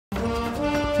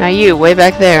Now you, way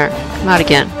back there. Come out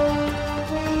again.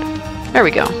 There we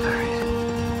go.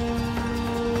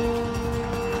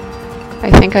 I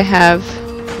think I have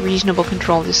reasonable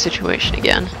control of this situation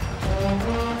again.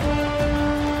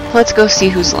 Let's go see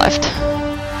who's left.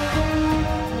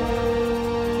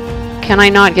 Can I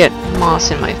not get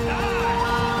moss in my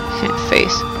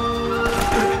face?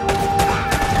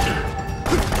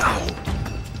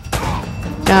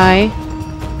 Die.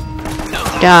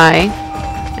 Die.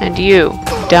 And you.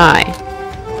 Die.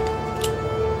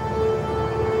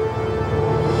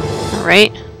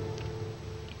 Alright.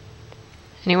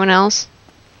 Anyone else?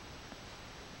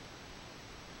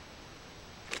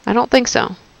 I don't think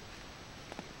so.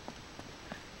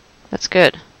 That's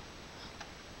good.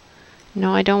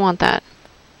 No, I don't want that.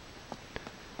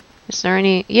 Is there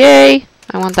any... Yay!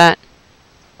 I want that.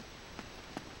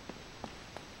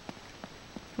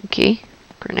 Okay.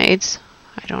 Grenades.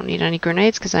 I don't need any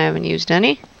grenades because I haven't used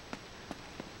any.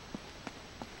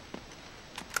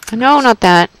 No, not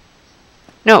that.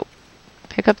 No.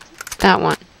 Pick up that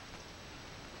one.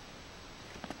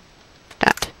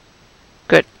 That.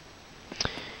 Good.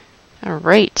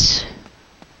 Alright.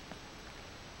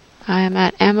 I am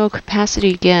at ammo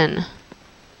capacity again.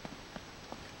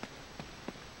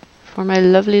 For my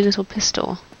lovely little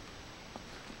pistol.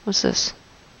 What's this?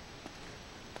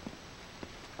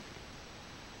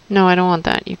 No, I don't want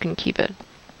that. You can keep it.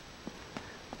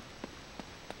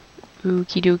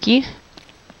 Okie dokie.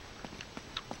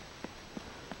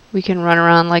 We can run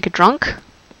around like a drunk.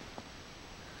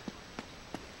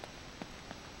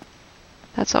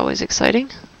 That's always exciting.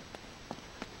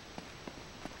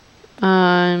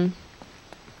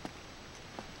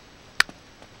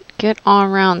 Get all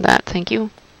around that, thank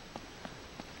you.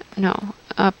 No,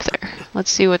 up there. Let's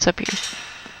see what's up here.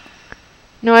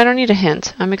 No, I don't need a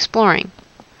hint. I'm exploring.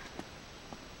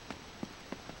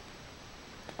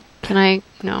 Can I?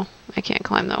 No, I can't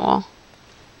climb that wall.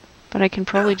 But I can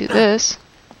probably do this.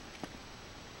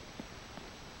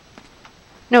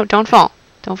 No, don't fall.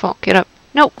 Don't fall. Get up.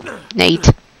 Nope. Nate.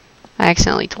 I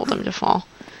accidentally told him to fall.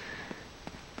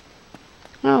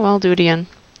 Oh, I'll do it again.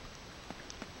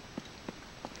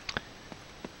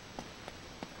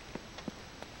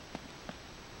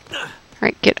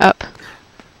 Alright, get up.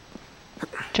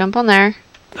 Jump on there.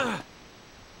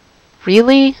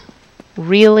 Really?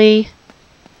 Really?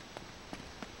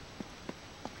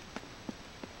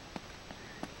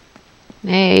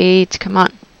 Nate, come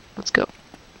on. Let's go.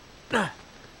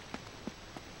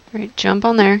 Alright, jump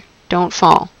on there. Don't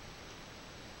fall.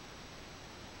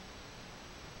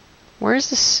 Where is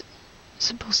this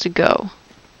supposed to go?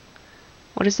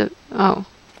 What is it? Oh.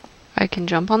 I can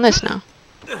jump on this now.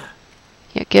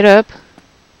 Yeah, get up.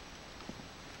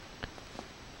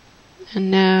 And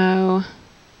now...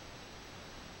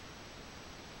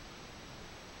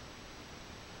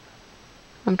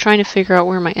 I'm trying to figure out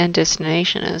where my end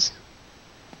destination is.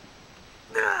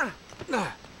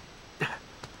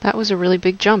 That was a really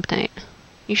big jump, Nate.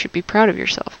 You should be proud of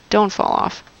yourself. Don't fall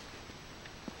off.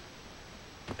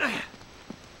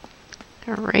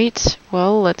 Alright,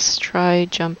 well, let's try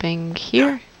jumping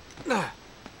here.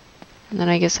 And then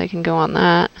I guess I can go on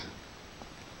that.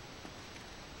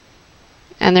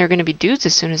 And there are going to be dudes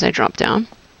as soon as I drop down.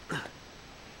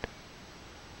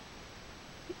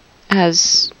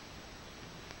 As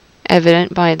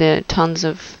evident by the tons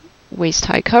of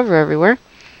waist-high cover everywhere.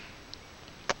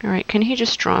 Alright, can he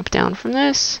just drop down from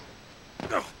this?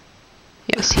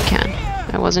 Yes, he can.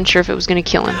 I wasn't sure if it was going to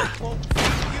kill him.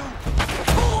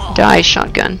 Die,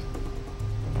 shotgun.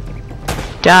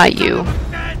 Die, you.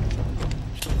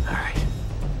 Alright.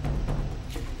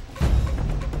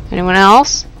 Anyone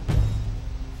else?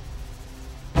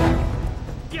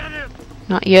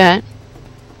 Not yet.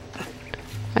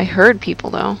 I heard people,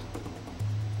 though.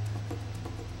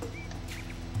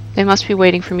 They must be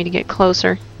waiting for me to get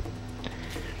closer.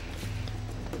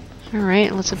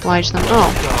 Alright, let's oblige them.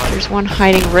 Oh, there's one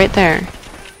hiding right there.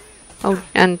 Oh,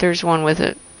 and there's one with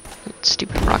it.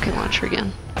 Stupid rocket launcher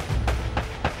again.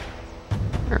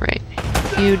 Alright.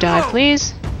 You die,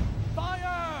 please.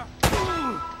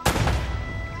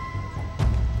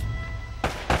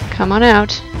 Come on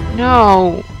out.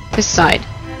 No! This side.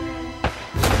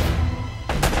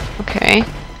 Okay.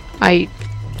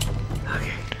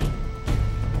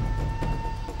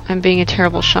 I'm being a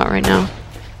terrible shot right now.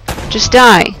 Just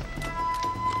die!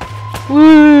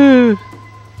 Woo!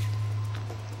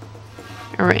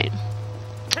 Alright.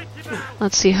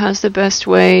 Let's see, how's the best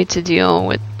way to deal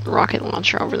with the rocket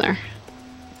launcher over there?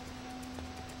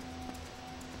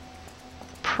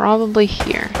 Probably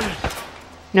here.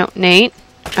 No, Nate,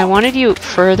 I wanted you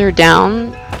further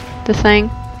down the thing.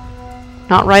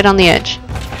 Not right on the edge.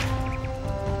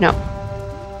 No.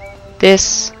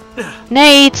 This.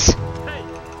 Nate!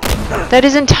 That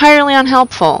is entirely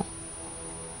unhelpful.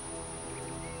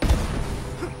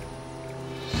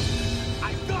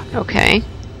 Okay.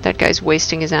 That guy's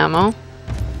wasting his ammo.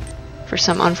 For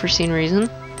some unforeseen reason.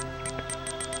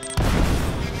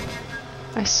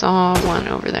 I saw one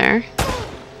over there.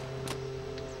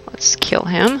 Let's kill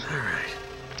him.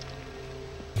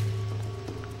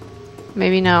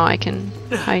 Maybe now I can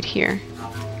hide here.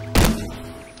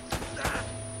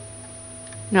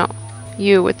 No.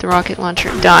 You with the rocket launcher.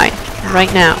 Die.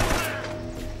 Right now.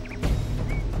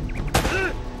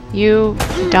 You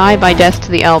die by death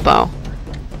to the elbow.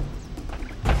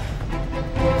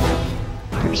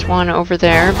 There's one over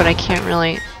there, but I can't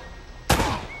really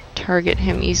target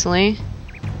him easily.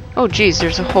 Oh geez,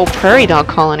 there's a whole prairie dog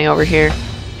colony over here.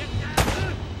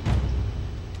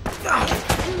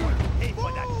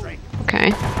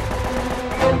 Okay.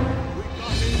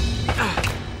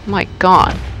 My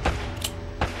god.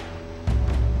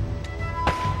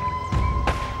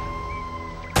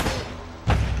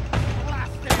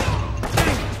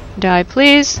 Die,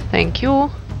 please. Thank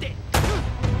you.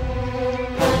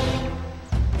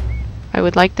 I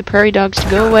would like the prairie dogs to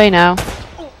go away now.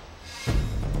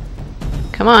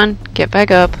 Come on, get back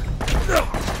up.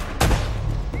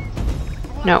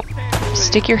 No.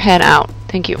 Stick your head out.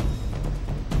 Thank you.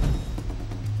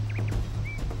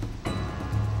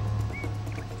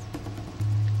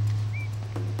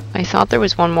 I thought there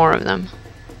was one more of them.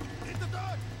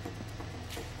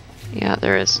 Yeah,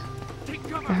 there is.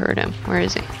 I heard him. Where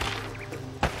is he?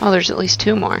 Oh, there's at least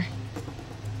two more.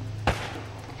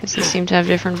 Because they seem to have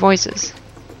different voices.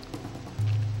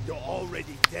 You're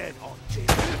already dead,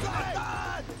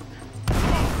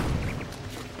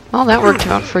 Well, that worked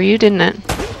out for you, didn't it?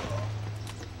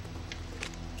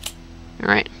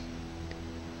 Alright.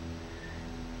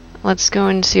 Let's go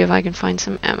and see if I can find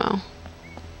some ammo.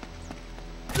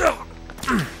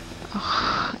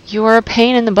 Oh, you are a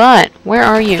pain in the butt. Where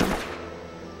are you?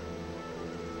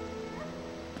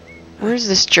 Where's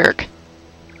this jerk?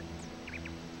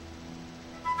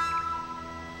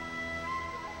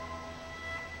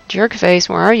 Jerk face,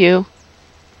 where are you?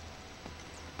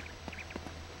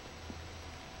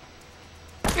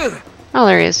 Oh,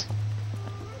 there he is.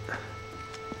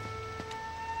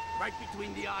 right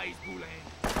between the eyes, Boulain.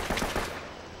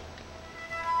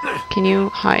 Can you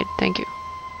hide? Thank you.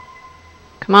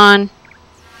 Come on.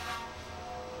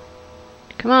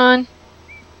 Come on.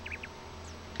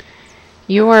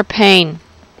 You are a pain.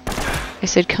 I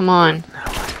said come on.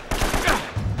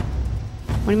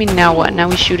 What do you mean now what? Now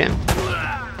we shoot him.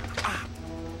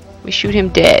 We shoot him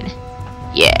dead.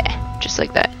 Yeah, just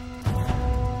like that.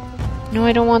 No,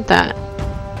 I don't want that.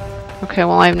 Okay,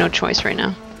 well I have no choice right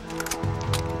now.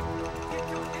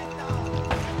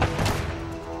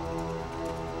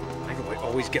 Why do I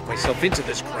always get myself into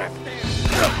this crap?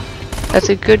 That's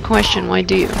a good question. Why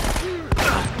do you?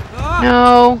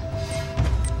 No.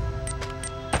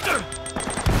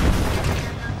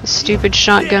 The stupid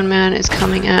shotgun man is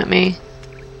coming at me.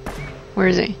 Where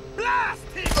is he?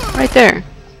 Right there.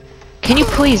 Can you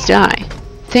please die?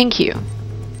 Thank you.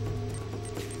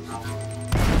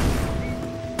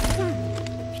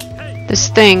 This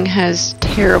thing has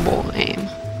terrible aim.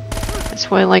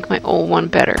 That's why I like my old one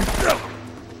better.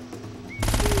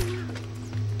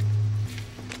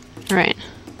 Alright.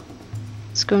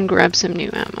 Let's go and grab some new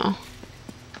ammo.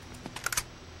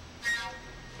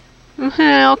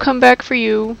 I'll come back for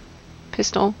you,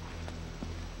 pistol.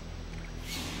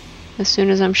 As soon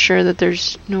as I'm sure that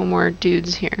there's no more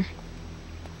dudes here.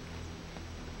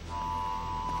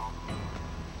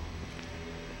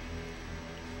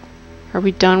 Are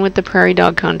we done with the prairie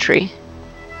dog country?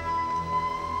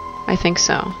 I think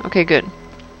so. Okay, good.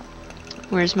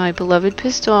 Where's my beloved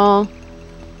pistol?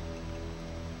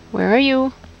 Where are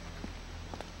you?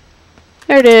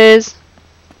 There it is.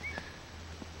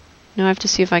 Now I have to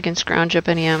see if I can scrounge up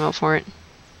any ammo for it.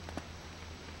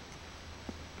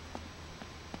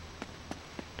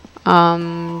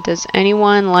 Does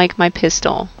anyone like my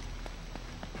pistol?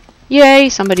 Yay,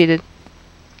 somebody did.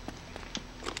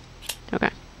 Okay.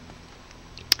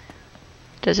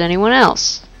 Does anyone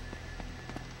else?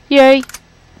 Yay!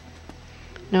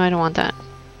 No, I don't want that.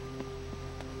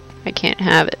 I can't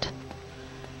have it.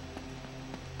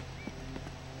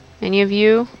 Any of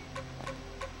you?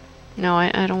 No,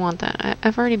 I don't want that.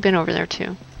 I've already been over there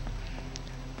too.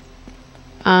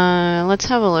 Let's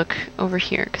have a look over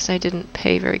here, because I didn't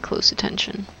pay very close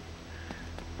attention.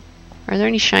 Are there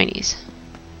any shinies?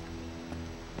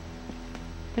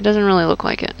 It doesn't really look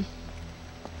like it.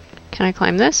 Can I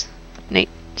climb this? Nate,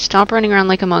 stop running around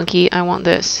like a monkey. I want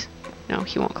this. No,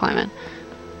 he won't climb it.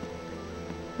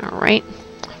 Alright,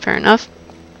 fair enough.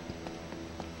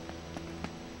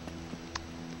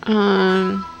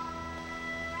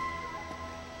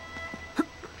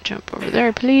 Jump over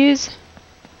there, please.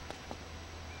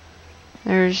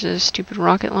 There's a stupid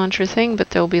rocket launcher thing, but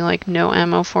there'll be like no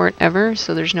ammo for it ever,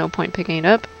 so there's no point picking it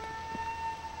up.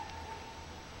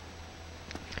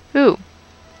 Ooh,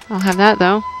 I'll have that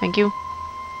though, thank you.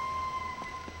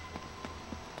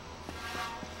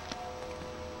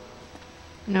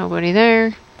 Nobody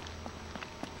there.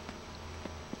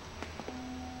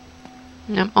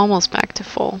 And I'm almost back to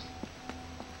full,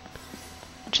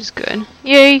 which is good.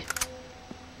 Yay!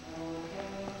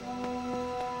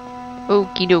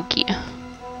 Okie dokie.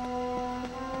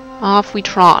 Off we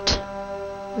trot.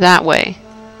 That way.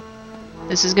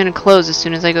 This is gonna close as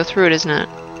soon as I go through it, isn't it?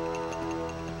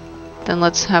 Then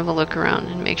let's have a look around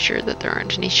and make sure that there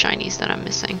aren't any shinies that I'm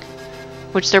missing.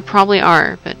 Which there probably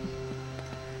are, but